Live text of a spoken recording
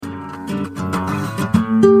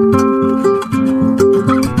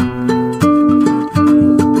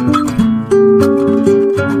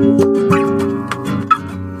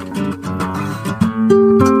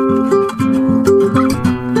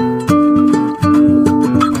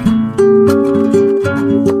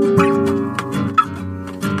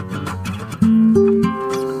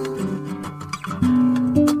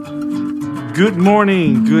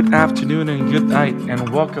morning, good afternoon, and good night, and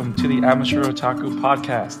welcome to the Amateur Otaku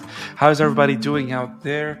Podcast. How's everybody doing out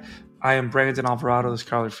there? I am Brandon Alvarado, the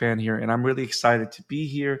Scarlet fan here, and I'm really excited to be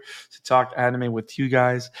here to talk anime with you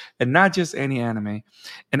guys, and not just any anime,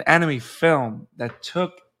 an anime film that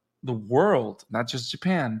took the world, not just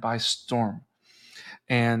Japan, by storm.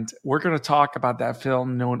 And we're going to talk about that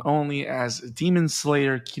film known only as Demon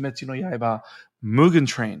Slayer Kimetsu no Yaiba Mugen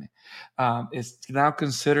Train. It's now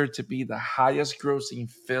considered to be the highest grossing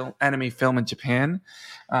anime film in Japan.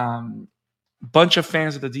 Bunch of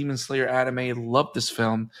fans of the Demon Slayer anime love this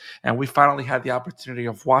film, and we finally had the opportunity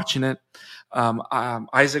of watching it.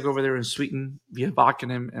 Isaac over there in Sweden via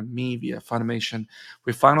Vakuum and me via Funimation.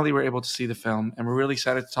 We finally were able to see the film, and we're really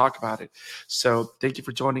excited to talk about it. So thank you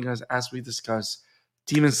for joining us as we discuss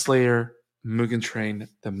Demon Slayer Mugen Train,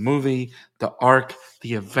 the movie, the arc,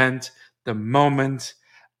 the event, the moment.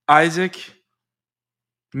 Isaac,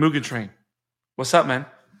 Mugen Train. What's up, man?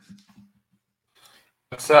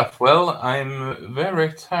 What's up? Well, I'm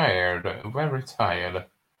very tired. Very tired.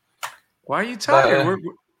 Why are you tired?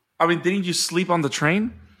 Didn't you sleep on the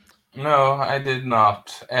train? No, I did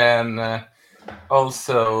not. And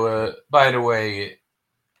also, by the way,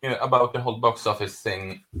 about the whole box office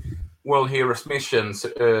thing, World Heroes Missions,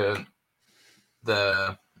 the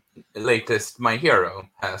latest My Hero,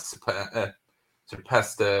 has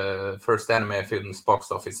surpassed the first anime film's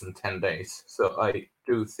box office in 10 days. So I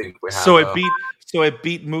do think we have. So it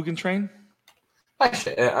beat Mugen Train.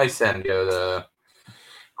 I send you the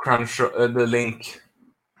the link.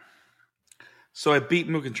 So it beat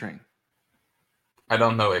Mugen Train. I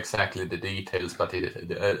don't know exactly the details, but it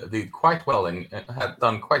did quite well and had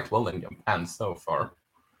done quite well in Japan so far.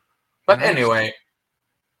 But anyway,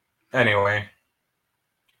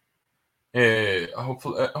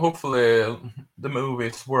 hopefully the movie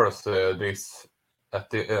is worth this at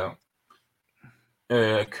the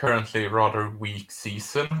currently rather weak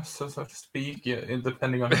season, so to speak,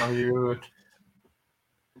 depending on how you do it.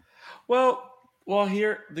 Well,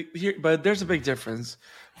 here, but there's a big difference.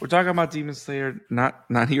 We're talking about Demon Slayer, not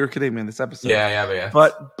Hero Academia in this episode. Yeah.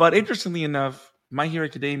 But interestingly enough, My Hero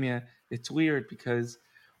Academia, it's weird because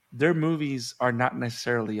their movies are not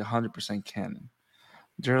necessarily 100% canon.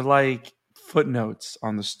 They're like footnotes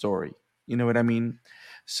on the story. You know what I mean?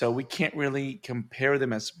 So we can't really compare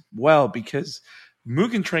them as well because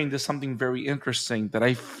Mugen Train does something very interesting that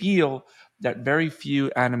I feel that very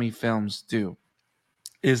few anime films do.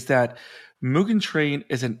 Is that Mugen Train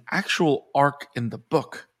is an actual arc in the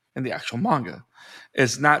book, in the actual manga.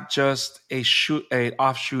 It's not just a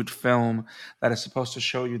offshoot film that is supposed to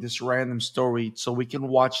show you this random story so we can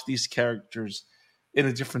watch these characters in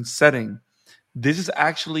a different setting. This is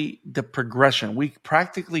actually the progression. We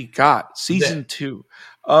practically got season 2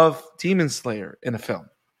 of Demon Slayer in a film.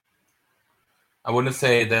 I wouldn't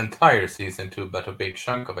say the entire season 2, but a big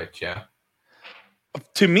chunk of it, yeah.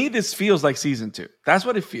 To me, this feels like season 2. That's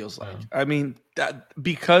what it feels like. I mean, that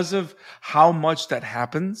because of how much that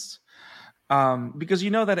happens. Because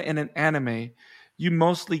you know that in an anime, you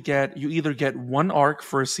either get one arc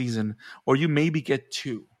for a season or you maybe get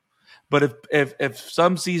 2. But if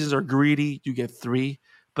some seasons are greedy, you get 3,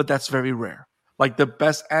 but that's very rare. Like the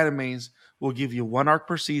best animes will give you 1 arc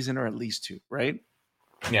per season or at least 2, right?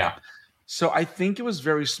 Yeah. So I think it was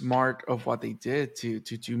very smart of what they did to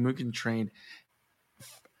do Mugen Train,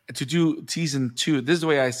 to do season 2. This is the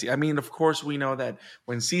way I see. I mean, of course, we know that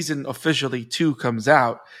when season officially 2 comes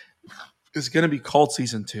out, it's going to be called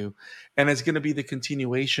season 2, and it's going to be the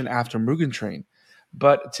continuation after Mugen Train.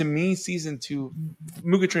 But to me, season 2,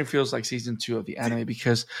 Mugen Train feels like season 2 of the anime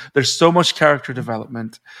because there's so much character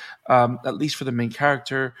development, at least for the main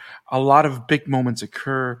character. A lot of big moments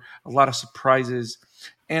occur, a lot of surprises.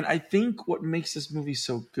 And I think what makes this movie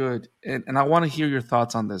so good, and I want to hear your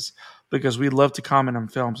thoughts on this because we love to comment on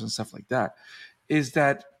films and stuff like that, is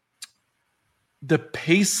that the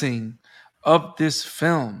pacing of this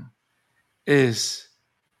film is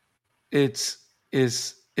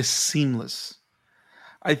seamless.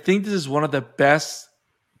 I think this is one of the best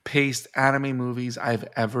paced anime movies I've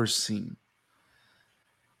ever seen.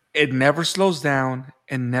 It never slows down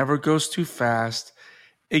and never goes too fast.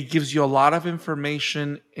 It gives you a lot of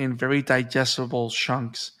information in very digestible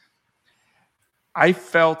chunks. I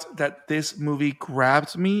felt that this movie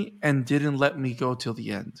grabbed me and didn't let me go till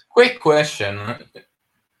the end. Quick question.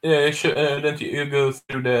 Shouldn't you go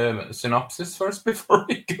through the synopsis first before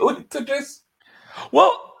we go into this?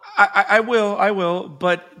 Well, I will,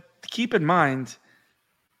 but keep in mind,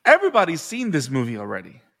 everybody's seen this movie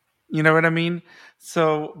already. You know what I mean?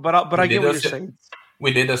 So, but I get what you're saying.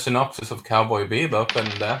 We did a synopsis of Cowboy Bebop,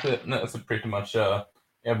 and that's pretty much a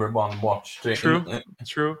everyone watched. True,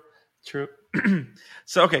 true, true.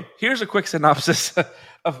 So, okay, here's a quick synopsis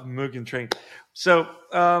of Mugen Train. So,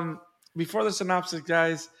 before the synopsis,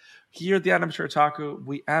 guys, here at the Amateur Otaku,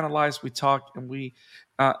 we analyze, we talk, and we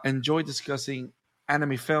enjoy discussing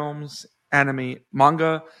anime films, anime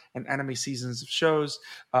manga, and anime seasons of shows.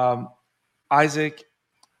 Um, Isaac,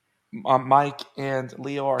 Mike and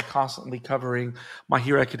Leo are constantly covering My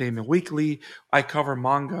Hero Academia Weekly. I cover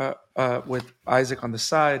manga with Isaac on the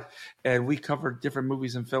side, and we cover different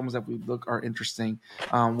movies and films that we look are interesting.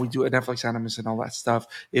 We do a Netflix animes and all that stuff.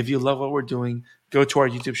 If you love what we're doing, go to our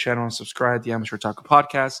YouTube channel and subscribe to the Amateur Otaku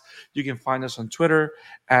Podcast. You can find us on Twitter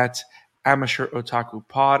at Amateur Otaku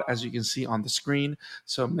Pod, as you can see on the screen.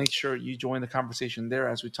 So make sure you join the conversation there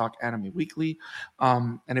as we talk anime weekly.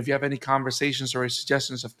 And if you have any conversations or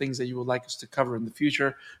suggestions of things that you would like us to cover in the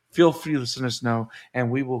future, feel free to let us know,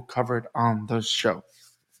 and we will cover it on the show.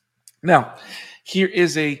 Now, here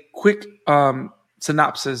is a quick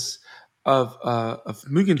synopsis of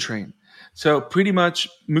Mugen Train. So pretty much,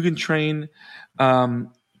 Mugen Train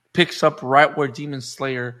picks up right where Demon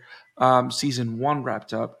Slayer season 1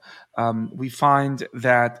 wrapped up. We find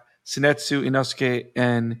that Senetsu, Inosuke,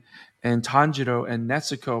 and Tanjiro and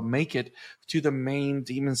Netsuko make it to the main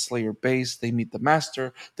Demon Slayer base. They meet the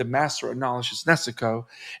Master. The Master acknowledges Netsuko,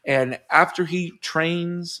 and after he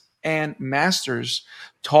trains and masters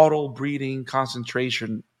total breathing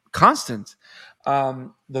concentration, constant,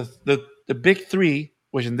 the big three,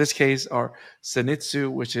 which in this case are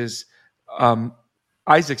Zenitsu, which is um,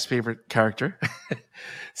 Isaac's favorite character,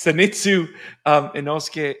 Zenitsu,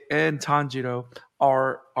 Inosuke, and Tanjiro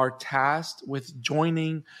are tasked with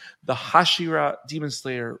joining the Hashira Demon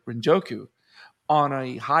Slayer Renjoku on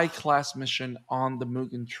a high class mission on the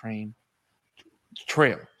Mugen Train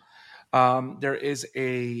trail. There is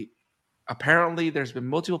a apparently there's been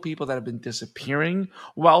multiple people that have been disappearing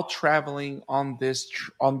while traveling on this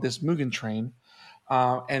Mugen train,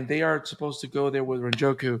 and they are supposed to go there with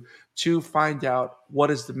Renjoku to find out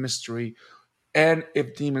what is the mystery and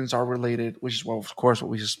if demons are related, which is, well, of course, what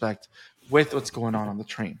we suspect with what's going on the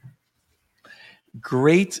train.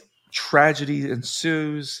 Great tragedy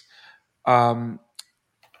ensues. In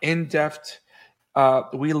depth,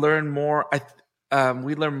 we learn more.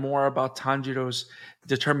 We learn more about Tanjiro's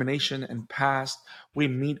determination and past. We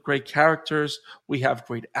meet great characters. We have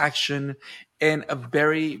great action and a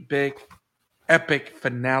very big, epic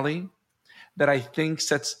finale that I think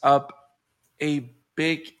a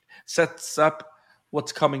big sets up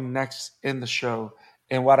what's coming next in the show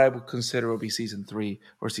and what I would consider will be season 3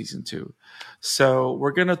 or season 2. So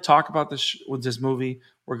we're gonna talk about this with this movie.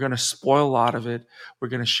 We're gonna spoil a lot of it. We're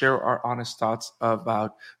gonna share our honest thoughts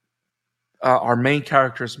about our main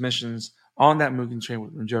character's missions on that Mugen Train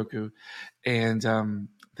with Renjoku, and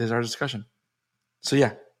there's our discussion. So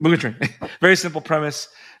yeah, Mugen Train, very simple premise: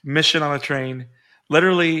 mission on a train.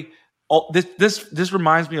 Literally, this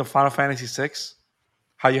reminds me of Final Fantasy VI,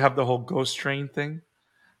 how you have the whole ghost train thing.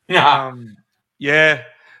 Yeah. Yeah. Isn't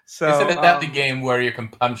So it that the game where you can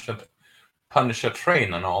punish a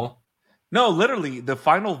train and all? no, literally, the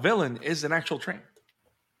final villain is an actual train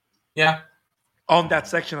Yeah. on that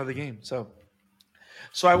section of the game. So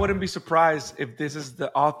I wouldn't be surprised if this is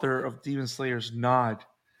the author of Demon Slayer's nod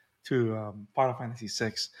to Final Fantasy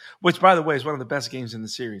VI, which, by the way, is one of the best games in the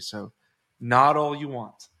series. So, not all you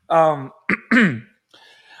want.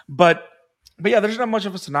 But yeah, there's not much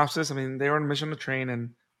of a synopsis. I mean, they were on a mission on the train,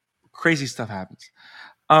 and crazy stuff happens.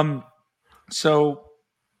 So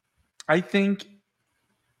I think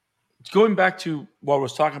going back to what I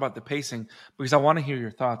was talking about the pacing, because I want to hear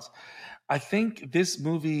your thoughts. I think this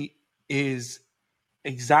movie is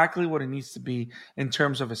exactly what it needs to be in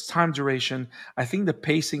terms of its time duration. I think the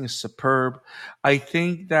pacing is superb. I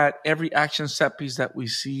think that every action set piece that we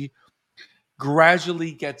see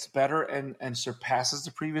gradually gets better and surpasses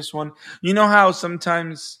the previous one. You know how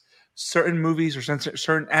sometimes certain movies or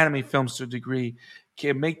certain anime films to a degree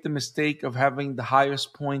can make the mistake of having the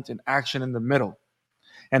highest point in action in the middle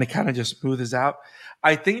and it kind of just smooths out.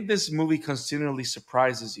 I think this movie continually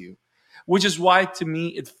surprises you, which is why to me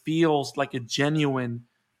it feels like a genuine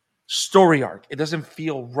story arc. It doesn't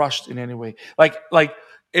feel rushed in any way. Like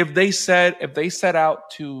if they set out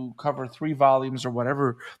to cover 3 volumes or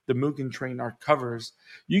whatever the Mugen Train arc covers,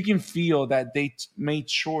 you can feel that they made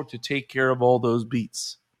sure to take care of all those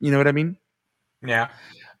beats. You know what I mean? Yeah.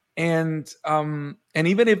 And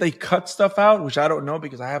even if they cut stuff out, which I don't know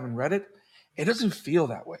because I haven't read it, it doesn't feel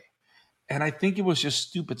that way. And I think it was just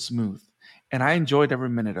stupid smooth, and I enjoyed every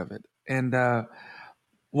minute of it. And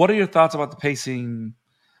what are your thoughts about the pacing,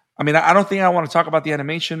 I mean, I don't think I want to talk about the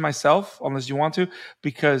animation myself, unless you want to,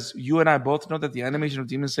 because you and I both know that the animation of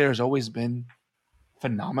Demon Slayer has always been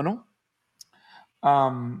phenomenal.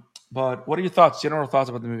 But what are your thoughts, general thoughts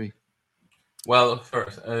about the movie? Well,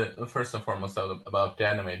 first and foremost about the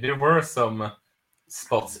anime, there were some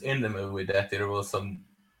spots in the movie that there was some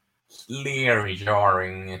clear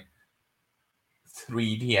jarring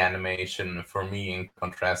 3D animation for me in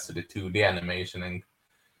contrast to the 2D animation, and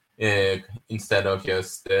instead of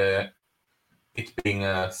just it being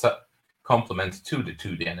a complement to the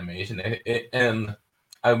 2D animation. And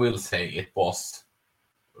I will say it was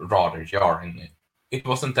rather jarring. It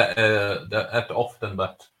wasn't that often,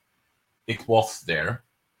 but it was there,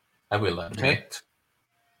 I will Okay. admit.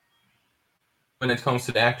 When it comes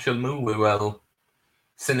to the actual movie, well,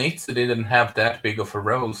 Zenitsu didn't have that big of a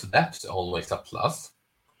role, so that's always a plus.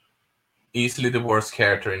 Easily the worst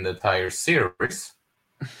character in the entire series.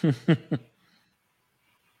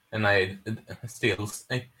 And I still...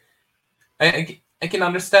 I can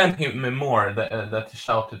understand him more that he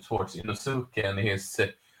shouted towards Inosuke and his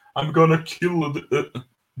I'm gonna kill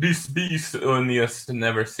this beast and just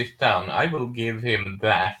never sit down. I will give him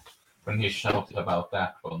that when he shouted about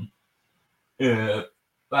that one.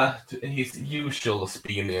 But his usual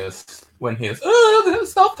spiel is when he's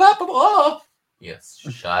stop tapping off. Yes,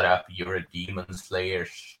 shut up, you're a demon slayer.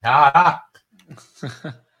 Shut up.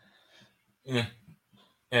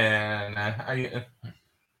 And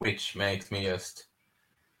which makes me just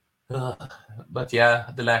but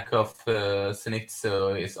yeah, the lack of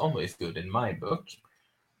Zenitsu is always good in my book,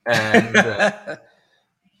 and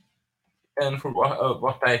and for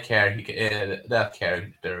what I care, that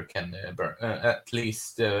character can burn, at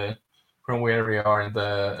least from where we are in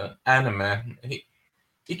the anime,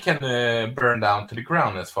 he can burn down to the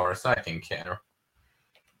ground as far as I can care.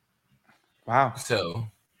 Wow. So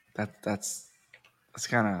That's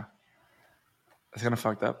kind of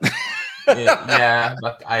fucked up. yeah,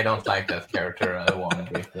 but I don't like that character one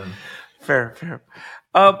bit. Fair.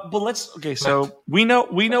 But let's okay. But So we know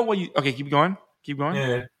what you. Okay, keep going. Keep going.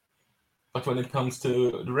 yeah. But when it comes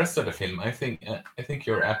to the rest of the film, I think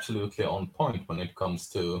you're absolutely on point when it comes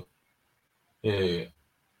to pacing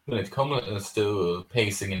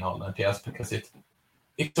and all that. Yes, because it's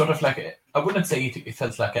sort of like I wouldn't say it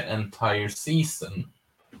felt like an entire season,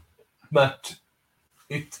 but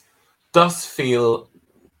it does feel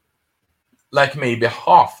like maybe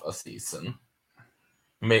half a season,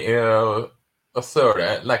 maybe a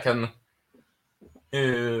third, like an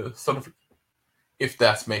sort of, if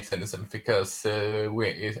that makes any sense, because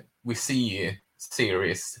we see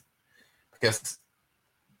series. Because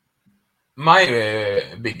my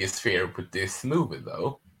biggest fear with this movie,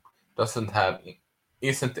 though,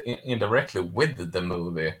 isn't indirectly with the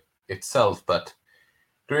movie itself, but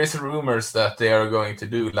there is rumors that they are going to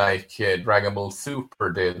do like Dragon Ball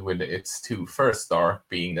Super did with its two first arc,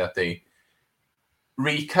 being that they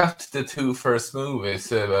recut the two first movies,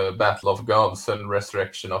 Battle of Gods and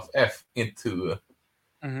Resurrection of F, into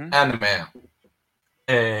anime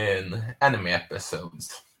and anime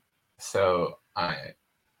episodes. So I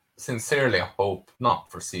sincerely hope not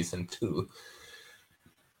for season 2.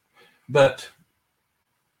 But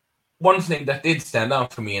one thing that did stand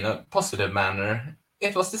out for me in a positive manner,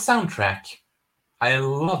 it was the soundtrack. I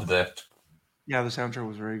loved it. Yeah, the soundtrack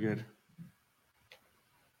was very good.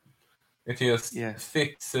 It just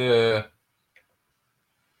fits. It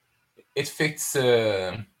fits.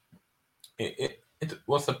 It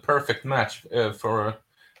was a perfect match for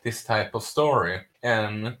this type of story.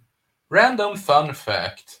 And random fun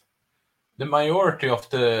fact: the majority of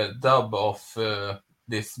the dub of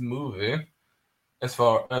this movie, as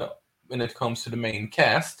far when it comes to the main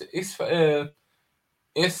cast, is Fire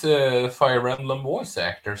Emblem voice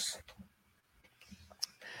actors.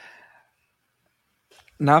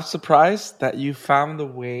 Not surprised that you found a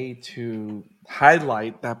way to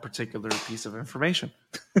highlight that particular piece of information.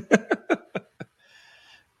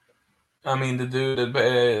 I mean, the dude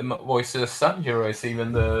that voices Sanjiro is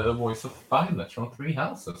even the voice of Violet from Three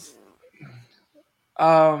Houses.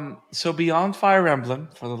 So beyond Fire Emblem,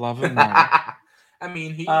 for the love of Mario. I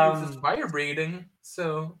mean, he uses fire breathing,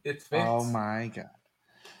 so it fits. Oh my god.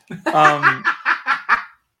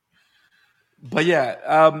 But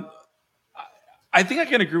yeah, I think I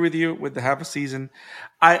can agree with you with the half a season.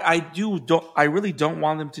 I really don't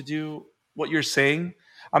want them to do what you're saying.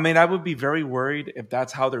 I mean, I would be very worried if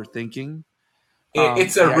that's how they're thinking.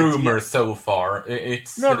 It's a rumor so far.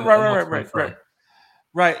 It's no,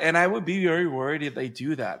 right. And I would be very worried if they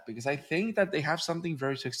do that, because I think that they have something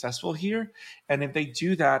very successful here, and if they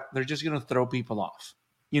do that, they're just going to throw people off.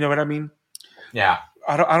 You know what I mean? Yeah,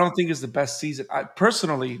 I don't think it's the best season. I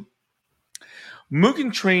personally,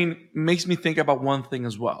 Mugen Train makes me think about one thing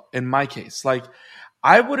as well. In my case, like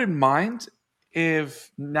I wouldn't mind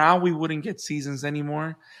if now we wouldn't get seasons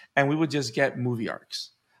anymore and we would just get movie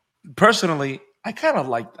arcs. Personally, I kind of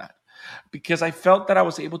like that because I felt that I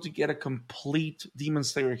was able to get a complete Demon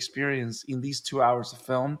Slayer experience in these 2 hours of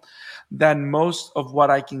film than most of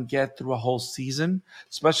what I can get through a whole season,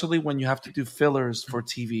 especially when you have to do fillers for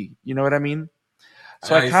TV. You know what I mean?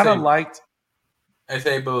 So I I kind of say liked, I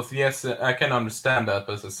say both. Yes, I can understand that,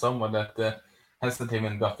 but as someone that hasn't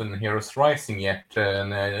even gotten Heroes Rising yet,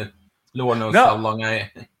 and Lord knows how no, long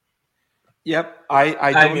yep,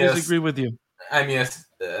 I I'm don't just disagree with you. I'm just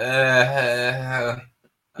I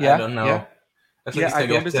Yeah, don't yeah, know. At yeah, least I I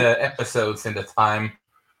don't get disagree. episodes in the time.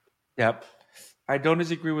 Yep. I don't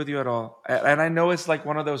disagree with you at all. And I know it's like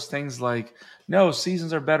one of those things like, no,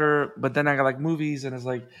 seasons are better, but then I got like movies, and it's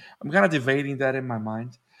like, I'm kind of debating that in my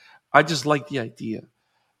mind. I just like the idea.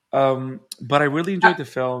 But I really enjoyed the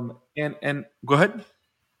film. And go ahead.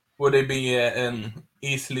 Would they be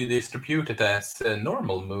easily distributed as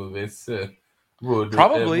normal movies would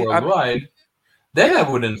Probably. worldwide? Then I Yeah.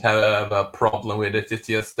 wouldn't have a problem with it. It's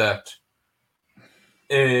just that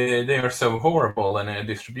they are so horrible and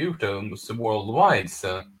distribute them worldwide.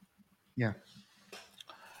 So Yeah.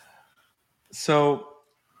 So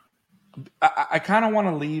I kind of want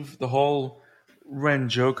to leave the whole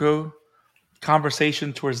Renjoko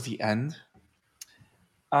conversation towards the end.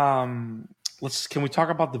 Um, can we talk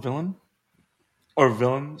about the villain or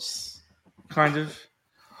villains, kind of?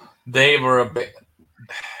 they were a bit,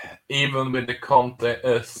 even with the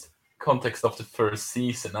context of the first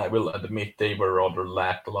season, I will admit they were rather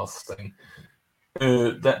lackluster.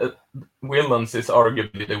 The villains is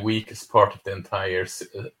arguably the weakest part of the entire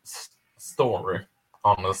story,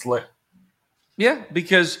 honestly. Yeah,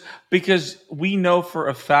 because we know for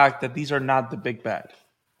a fact that these are not the big bad.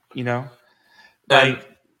 You know, And like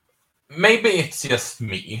maybe it's just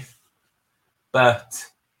me,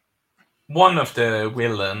 but one of the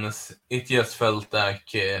villains, it just felt like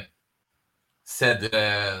said,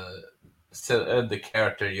 the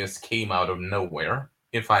character just came out of nowhere.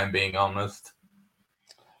 If I'm being honest,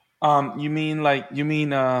 you mean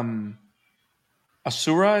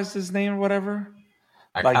Asura is his name or whatever,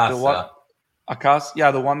 like the Akasa. what Akas,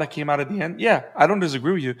 yeah, the one that came out at the end. Yeah, I don't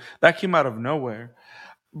disagree with you. That came out of nowhere,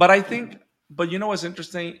 but I think, but you know what's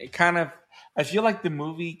interesting? It kind of, I feel like the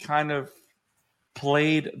movie kind of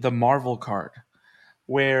played the Marvel card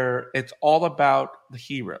where it's all about the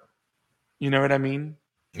hero. You know what I mean?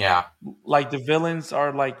 Yeah, Like the villains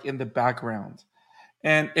are like in the background.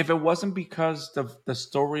 And if it wasn't because the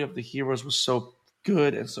story of the heroes was so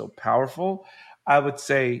good and so powerful, I would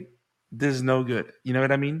say this is no good. You know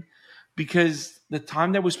what I mean? Because the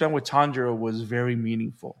time that we spent with Tanjiro was very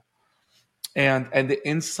meaningful. And the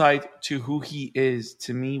insight to who he is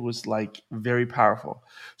to me was like very powerful.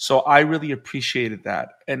 So I really appreciated that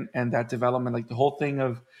and that development, like the whole thing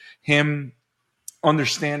of him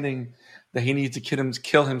understanding that he needs to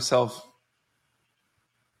kill himself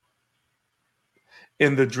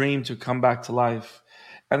in the dream to come back to life.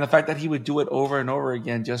 And the fact that he would do it over and over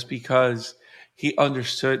again just because he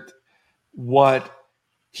understood what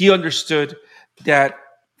he understood that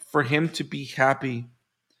for him to be happy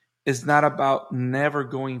is not about never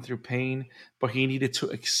going through pain, but he needed to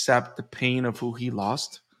accept the pain of who he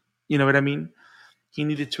lost. You know what I mean? He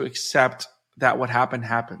needed to accept that what happened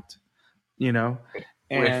happened, you know?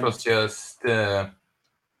 which And was just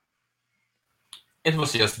it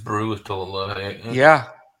was just brutal. yeah,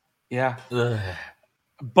 yeah. Ugh.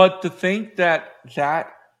 But to think that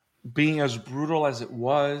being as brutal as it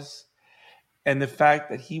was, and the fact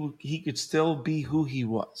that he could still be who he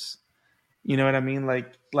was, you know what I mean?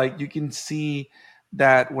 Like you can see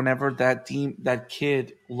that whenever that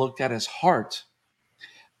kid looked at his heart,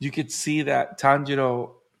 you could see that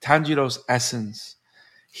Tanjiro's essence.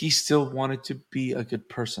 He still wanted to be a good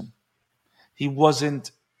person. He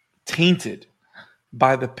wasn't tainted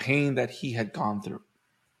by the pain that he had gone through,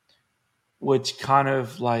 which kind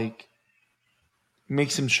of like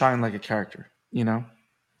makes him shine like a character, you know?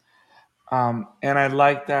 And I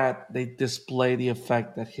like that they display the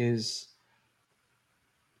effect that his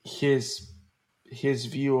his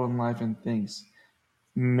view on life and things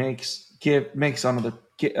makes on other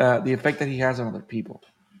the effect that he has on other people.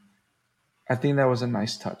 I think that was a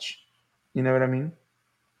nice touch. You know what I mean?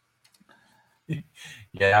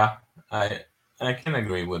 Yeah, I I can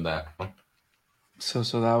agree with that one. So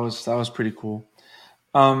that was pretty cool.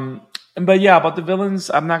 But yeah, about the villains,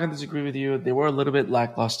 I'm not gonna disagree with you. They were a little bit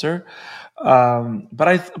lackluster, but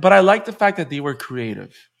I like the fact that they were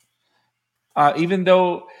creative. Even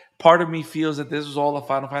though part of me feels that this was all a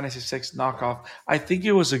Final Fantasy VI knockoff, I think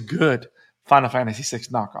it was a good Final Fantasy VI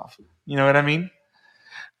knockoff. You know what I mean?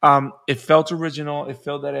 It felt original. It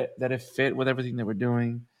felt that it fit with everything they were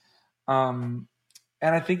doing. Um,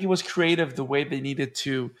 and I think it was creative the way they needed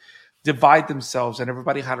to divide themselves, and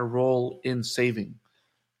everybody had a role in saving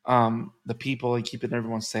the people and keeping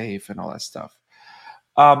everyone safe and all that stuff.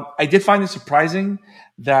 I did find it surprising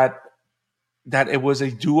that it was a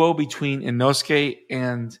duo between Inosuke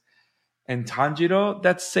and Tanjiro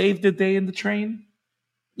that saved the day in the train.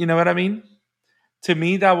 You know what I mean? To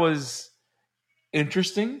me, that was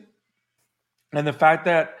interesting, and the fact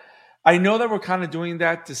that I know that we're kind of doing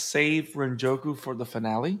that to save Renjoku for the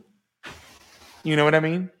finale. You know what I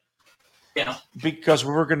mean? Yeah. Because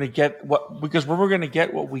we were gonna get what we got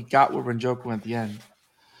with Renjoku at the end.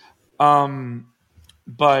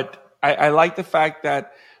 But I like the fact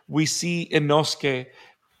that we see Inosuke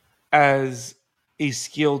as a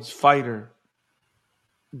skilled fighter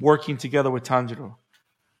working together with Tanjiro,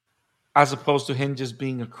 as opposed to him just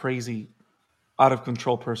being a crazy, out of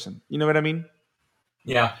control person. You know what I mean?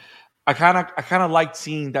 Yeah. I kind of liked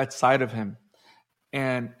seeing that side of him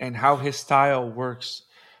and how his style works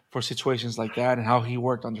for situations like that and how he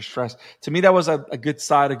worked under stress. To me, that was a good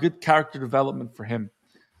side, a good character development for him.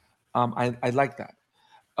 I like that.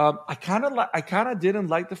 I kind of didn't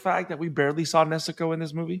like the fact that we barely saw Nezuko in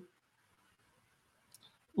this movie.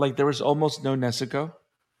 Like there was almost no Nezuko.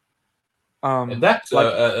 That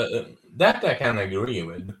Like that I can agree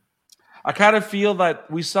with. I kind of feel that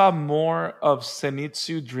we saw more of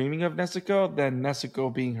Zenitsu dreaming of Nezuko than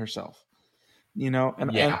Nezuko being herself. You know,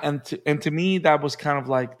 Yeah. and to me that was kind of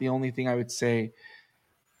like the only thing I would say.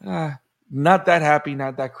 Uh, Not that happy,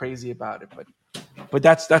 not that crazy about it, but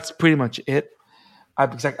that's pretty much it. I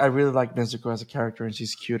really like Nezuko as a character, and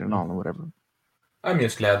she's cute and all and whatever. I'm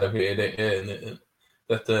just glad that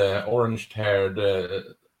that the orange-haired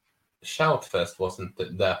Shoutfest wasn't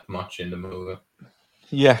that much in the movie.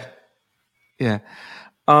 Yeah, yeah.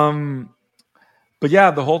 Um, but yeah,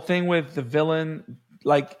 the whole thing with the villain,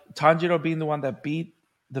 like Tanjiro being the one that beat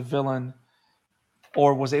the villain,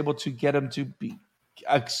 or was able to get him to be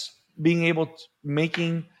being able to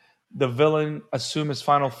making the villain assume his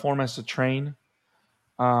final form as a train.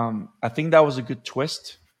 I think that was a good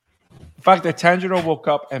twist. The fact that Tanjiro woke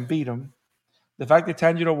up and beat him, the fact that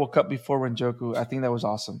Tanjiro woke up before Renjoku, I think that was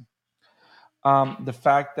awesome. The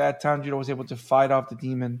fact that Tanjiro was able to fight off the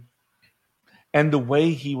demon and the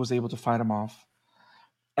way he was able to fight him off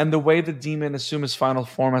and the way the demon assumed his final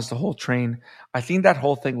form as the whole train, I think that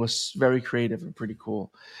whole thing was very creative and pretty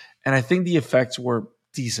cool. And I think the effects were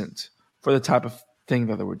decent for the type of thing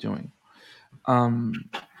that they were doing. Um,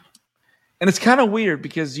 and it's kind of weird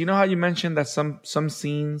because you know how you mentioned that some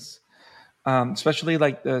scenes, especially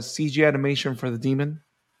like the CG animation for the demon,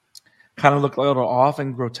 kind of look a little off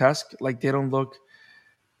and grotesque. Like they don't look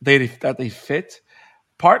that they fit.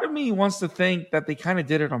 Part of me wants to think that they kind of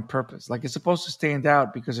did it on purpose. Like it's supposed to stand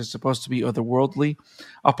out because it's supposed to be otherworldly.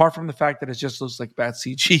 Apart from the fact that it just looks like bad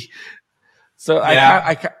CG, so Yeah.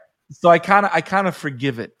 I kind of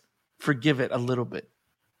forgive it a little bit.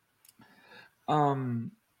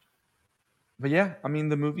 Um, but yeah, I mean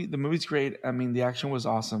the movie's great. I mean the action was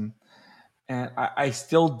awesome, and I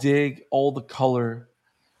still dig all the color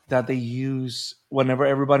that they use whenever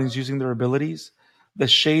everybody's using their abilities. The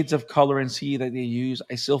shades of color and sea that they use,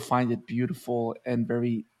 I still find it beautiful and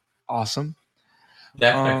very awesome.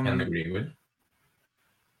 That I can Um, agree with.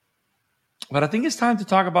 but I think it's time to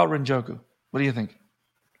talk about Renjoku. What do you think?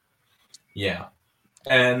 Yeah.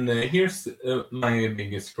 And here's my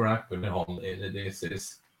biggest gripe with all this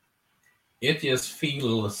is it just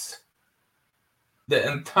feels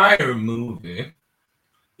the entire movie.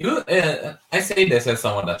 I say this as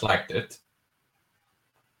someone that liked it.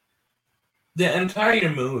 The entire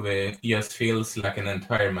movie just feels like an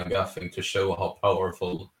entire MacGuffin to show how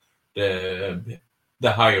powerful the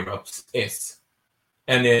higher ups is,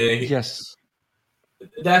 and Yes.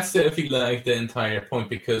 that's I feel like the entire point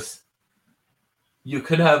because you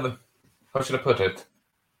could have, how should I put it?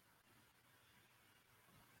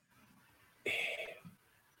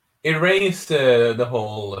 Erase the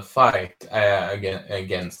whole fight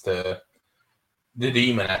against the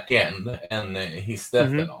demon at the end and his death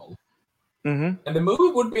and Mm-hmm. all. Mm-hmm. And the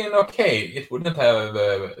movie would be okay. It wouldn't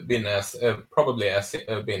have been as probably as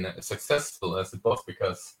been successful as it was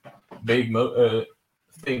because big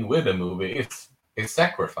thing with the movie is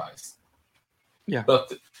sacrifice. Yeah.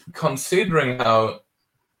 But considering how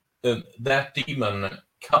that demon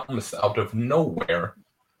comes out of nowhere,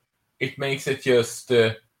 it makes it just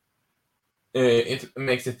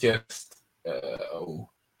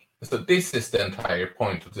So this is the entire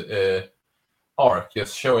point of the arc,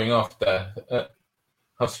 just showing off that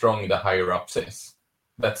how strong the higher ups is.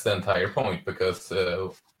 That's the entire point, because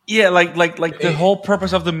Yeah, like the it, whole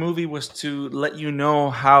purpose of the movie was to let you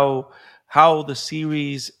know how the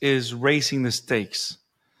series is raising the stakes.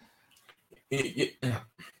 it,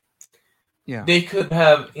 Yeah. they could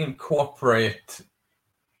have incorporate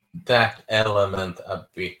that element a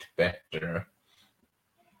bit better,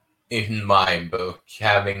 in my book,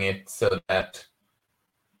 having it so that,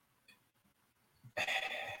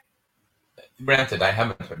 granted, I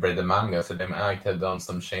haven't read the manga, so they might have done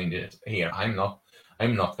some changes here. I'm not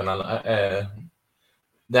gonna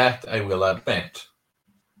that I will admit,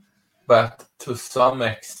 but to some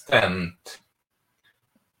extent,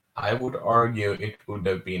 I would argue it would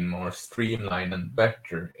have been more streamlined and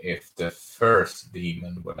better if the first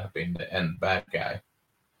demon would have been the end bad guy.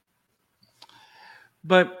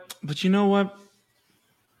 But you know what?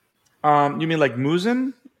 You mean like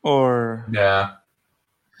Mugen or? Yeah,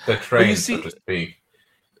 the But you train, so see, to speak.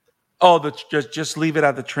 oh, just leave it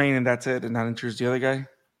at the train and that's it, and not introduce the other guy.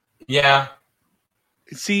 Yeah,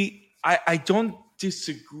 See, I don't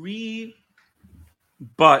disagree,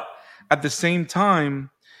 but at the same time,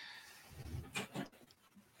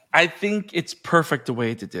 I think it's perfect the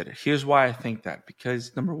way they did it. Here's why I think that,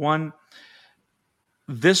 because number one,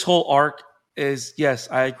 this whole arc is, yes,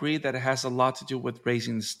 I agree that it has a lot to do with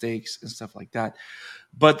raising the stakes and stuff like that.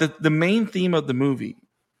 But the main theme of the movie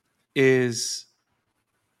is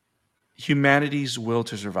humanity's will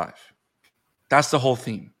to survive. That's the whole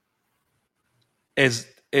theme. It's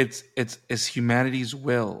humanity's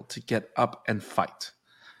will to get up and fight.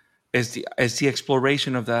 Is the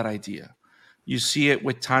exploration of that idea. You see it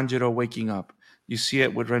with Tanjiro waking up. You see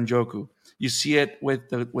it with Renjoku. You see it with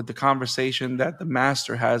the conversation that the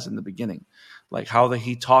master has in the beginning, like how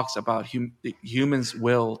he talks about the humans'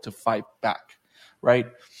 will to fight back, right?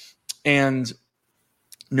 And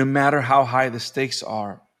no matter how high the stakes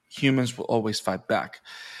are, humans will always fight back.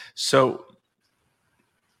 So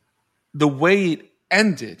the way it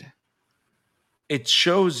ended, it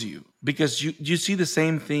shows you, because you see the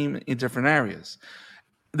same theme in different areas.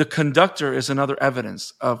 The conductor is another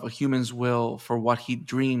evidence of a human's will for what he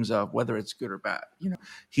dreams of, whether it's good or bad.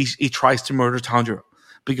 He tries to murder Tanjiro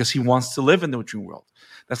because he wants to live in the dream world.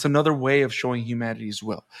 That's another way of showing humanity's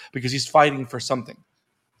will, because he's fighting for something.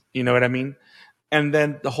 You know what I mean? And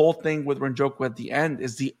then the whole thing with Renjoku at the end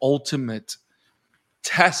is the ultimate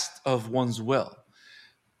test of one's will.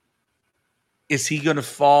 Is he going to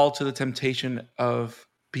fall to the temptation of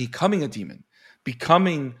becoming a demon,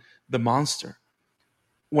 becoming the monster,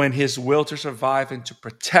 when his will to survive and to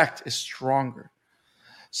protect is stronger?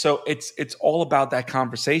 So it's all about that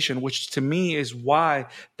conversation, which to me is why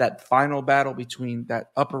that final battle between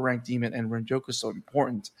that upper rank demon and Renjoku is so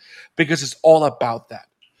important, because it's all about that.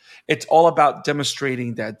 It's all about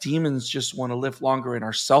demonstrating that demons just want to live longer and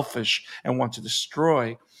are selfish and want to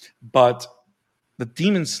destroy, but the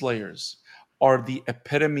demon slayers are the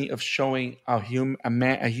epitome of showing a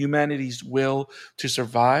humanity's will to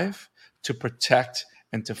survive, to protect,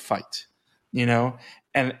 and to fight. You know,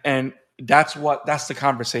 and that's the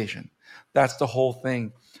conversation. That's the whole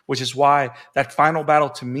thing, which is why that final battle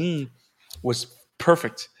to me was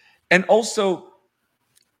perfect, and also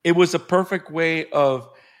it was a perfect way of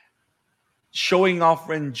showing off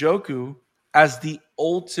Renjoku as the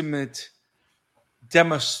ultimate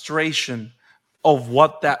demonstration of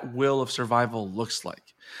what that will of survival looks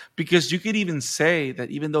like. Because you could even say that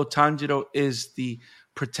even though Tanjiro is the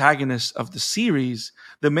protagonist of the series,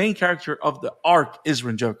 the main character of the arc is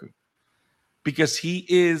Renjoku. Because he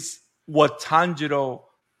is what Tanjiro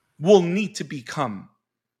will need to become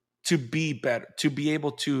to be better, to be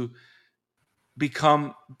able to beat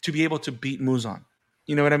Muzan.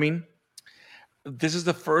 You know what I mean? This is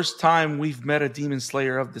the first time we've met a demon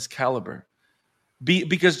slayer of this caliber.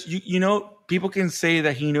 Because you know, people can say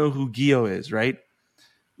that he know who Gyo is, right?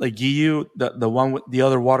 Like Gyu, the one with the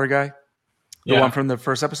other water guy, the one yeah, from the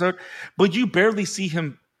first episode, but you barely see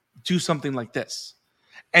him do something like this.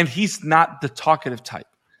 And he's not the talkative type.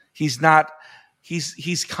 He's not.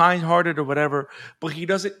 He's kind-hearted or whatever, but he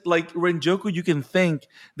doesn't like Renjoku. You can think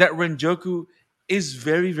that Renjoku is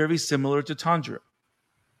very, very similar to Tanjiro.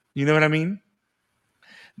 You know what I mean?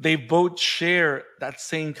 They both share that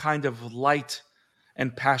same kind of light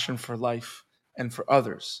and passion for life and for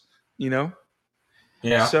others, you know?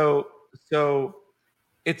 yeah, So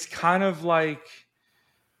it's kind of like,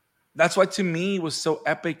 that's why to me it was so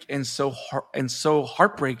epic and so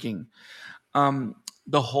heartbreaking. Um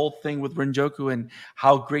the whole thing with Renjoku and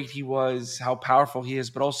how great he was, how powerful he is,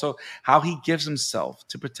 but also how he gives himself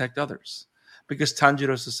to protect others. because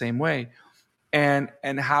Tanjiro's the same way, and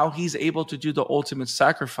how he's able to do the ultimate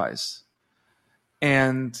sacrifice.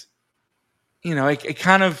 And it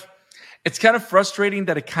kind of it's kind of frustrating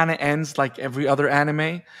that it kind of ends like every other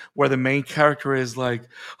anime where the main character is like,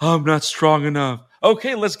 oh, I'm not strong enough.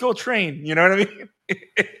 Okay, let's go train. You know what I mean?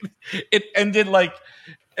 It ended like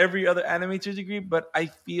every other anime to a degree, but I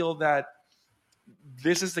feel that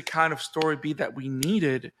this is the kind of story beat that we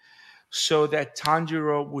needed so that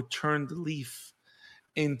Tanjiro would turn the leaf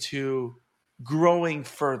into growing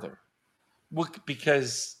further.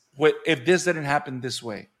 Because if this didn't happen this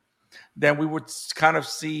way, then we would kind of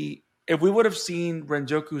see, if we would have seen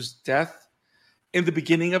Renjoku's death in the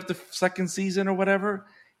beginning of the second season or whatever,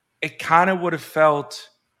 it kind of would have felt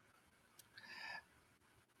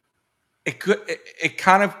it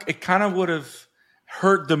kind of would have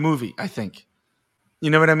hurt the movie, I think.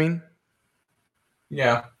 You know what I mean?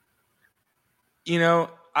 Yeah.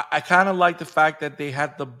 I kind of like the fact that they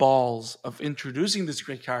had the balls of introducing this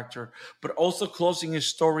great character, but also closing his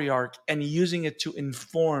story arc and using it to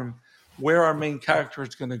inform where our main character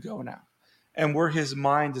is going to go now, and where his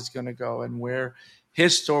mind is going to go, and where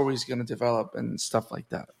his story is going to develop, and stuff like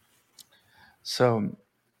that. So,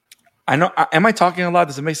 I know. Am I talking a lot?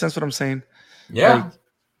 Does it make sense what I'm saying? Yeah. Like,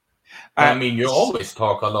 I mean, you always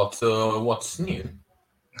talk a lot, so what's new?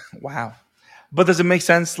 Wow. But does it make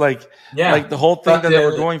sense? Like the whole thing but, that they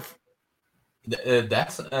were going.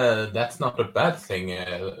 That's not a bad thing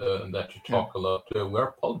that you talk a lot.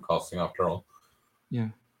 We're podcasting after all. Yeah.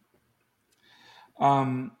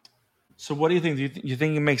 So what do you think? Do you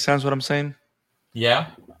think it makes sense what I'm saying?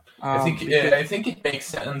 Yeah. I think it makes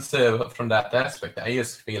sense from that aspect. I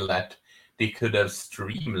just feel that they could have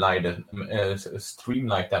streamlined the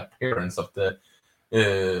appearance of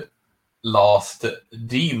the last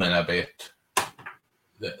demon a bit.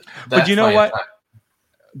 But you know what?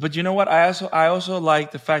 But you know what? I also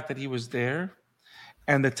like the fact that he was there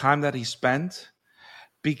and the time that he spent,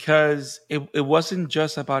 because it wasn't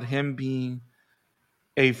just about him being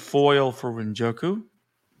a foil for Renjoku.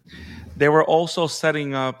 They were also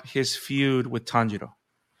setting up his feud with Tanjiro.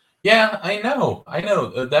 Yeah, I know.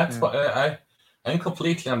 That's why I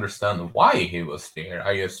completely understand why he was there.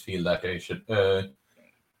 I just feel that they should.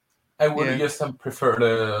 I would just have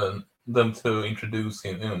preferred them to introduce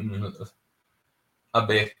him a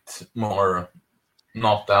bit more,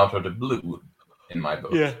 not out of the blue, in my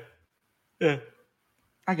book. Yeah.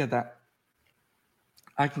 I get that.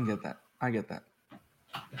 I can get that. I get that.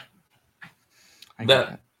 I get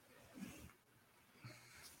that.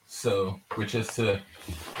 So, which is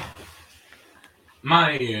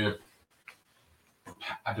my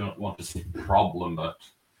I don't want to say problem,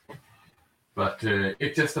 but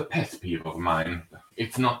it's just a pet peeve of mine.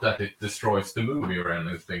 It's not that it destroys the movie or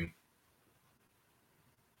anything.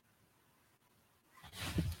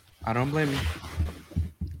 I don't blame you.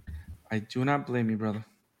 I do not blame you, brother.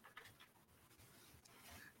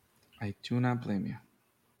 I do not blame you.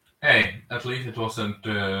 Hey, at least it wasn't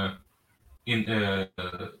in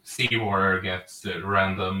Seawater gets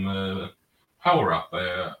random power up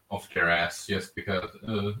off their ass just because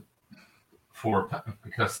of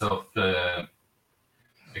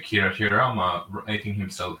Akira Hirama writing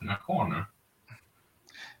himself in a corner.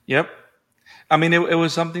 Yep. I mean, it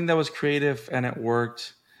was something that was creative and it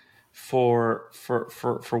worked for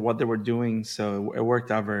what they were doing. So it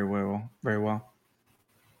worked out very well, very well.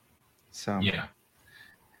 So yeah,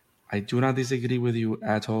 I do not disagree with you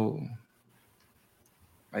at all.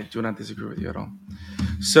 I do not disagree with you at all.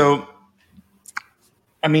 So,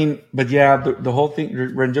 I mean, but yeah, the whole thing,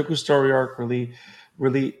 Renjoku's story arc really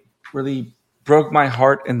broke my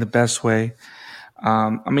heart in the best way.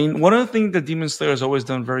 I mean, one of the things that Demon Slayer has always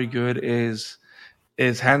done very good is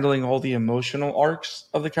handling all the emotional arcs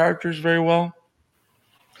of the characters very well.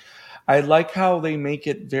 I like how they make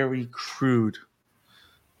it very crude.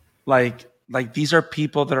 Like these are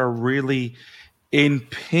people that are really in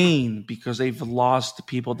pain because they've lost the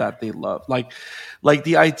people that they love. Like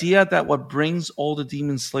the idea that what brings all the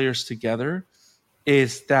Demon Slayers together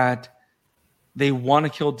is that they want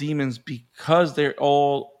to kill demons because they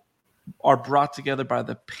all are brought together by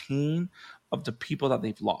the pain of the people that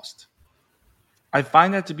they've lost. I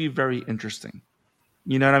find that to be very interesting.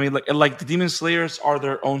 You know what I mean? Like the Demon Slayers are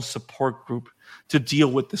their own support group to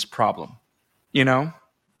deal with this problem. You know?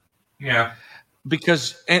 Yeah.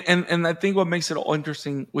 Because and I think what makes it all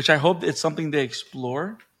interesting, which I hope it's something they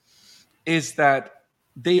explore, is that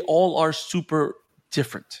they all are super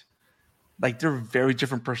different. Like they're very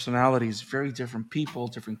different personalities, very different people,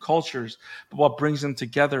 different cultures. But what brings them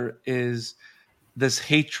together is this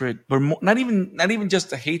hatred, but not even just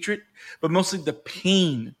the hatred, but mostly the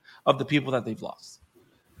pain of the people that they've lost.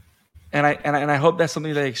 And I hope that's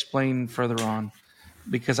something they explain further on,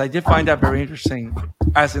 because I did find that very interesting,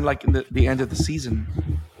 as in like in the end of the season.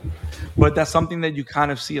 But that's something that you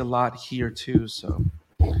kind of see a lot here too. So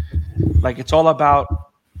like it's all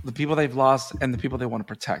about the people they've lost and the people they want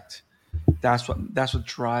to protect. That's what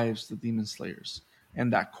drives the Demon Slayers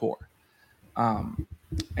and that core. Um,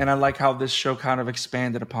 and I like how this show kind of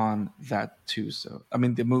expanded upon that too. So I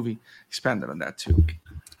mean, the movie expanded on that too.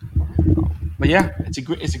 But yeah, it's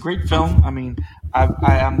a great film. I mean,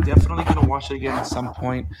 I am definitely gonna watch it again at some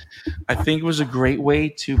point. I think it was a great way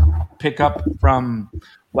to pick up from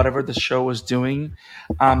whatever the show was doing.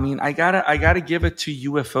 I mean, I gotta give it to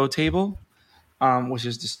UFO Table, which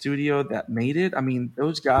is the studio that made it. I mean,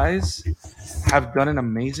 those guys have done an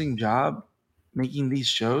amazing job making these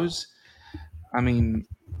shows. I mean,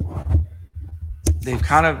 they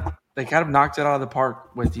kind of knocked it out of the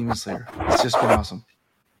park with Demon Slayer. It's just been awesome.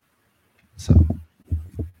 So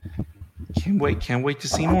can't wait to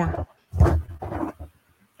see more.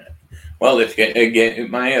 Well, it get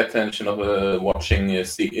my attention of watching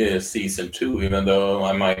season 2, even though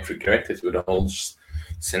I might regret it with the whole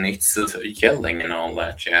Zenitsu yelling and all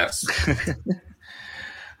that jazz.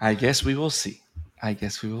 I guess we will see. I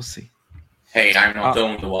guess we will see. Hey, I'm not the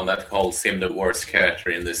only one that calls him the worst character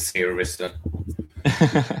in this series.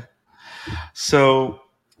 So,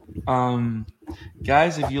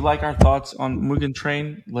 guys, if you like our thoughts on Mugen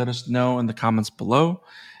Train, let us know in the comments below.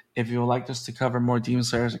 If you would like us to cover more Demon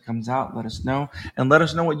Slayer as it comes out, let us know. And let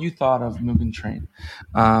us know what you thought of Mugen Train.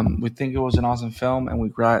 We think it was an awesome film, and we're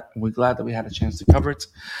glad that we had a chance to cover it.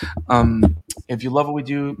 If you love what we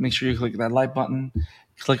do, make sure you click that like button.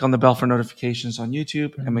 Click on the bell for notifications on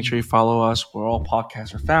YouTube, and make sure you follow us where all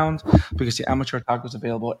podcasts are found, because the Amateur Otaku is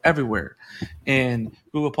available everywhere in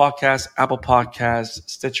Google Podcasts, Apple Podcasts,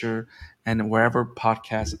 Stitcher, and wherever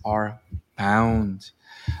podcasts are found.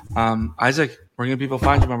 Isaac, where can people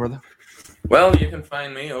find you, my brother? Well, you can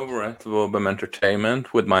find me over at Wobem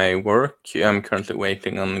Entertainment with my work. I'm currently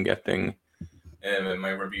waiting on getting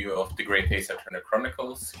my review of The Great Ace Attorney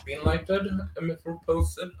Chronicles greenlighted and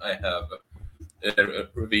posted. I have a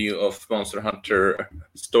review of Monster Hunter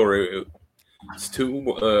Story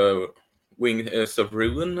 2, Wings of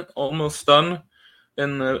Ruin, almost done,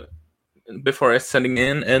 and before sending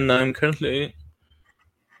in, and I'm currently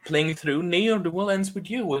playing through Neo Duel Ends With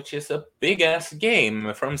You, which is a big-ass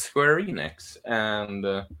game from Square Enix, and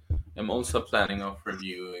I'm also planning of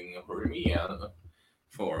reviewing Horimiya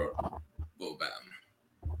for Wobam.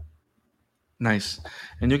 Nice.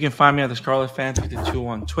 And you can find me at the Scarlet Fan 52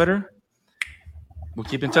 on Twitter. We'll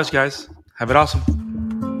keep in touch, guys. Have it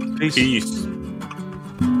awesome. Peace.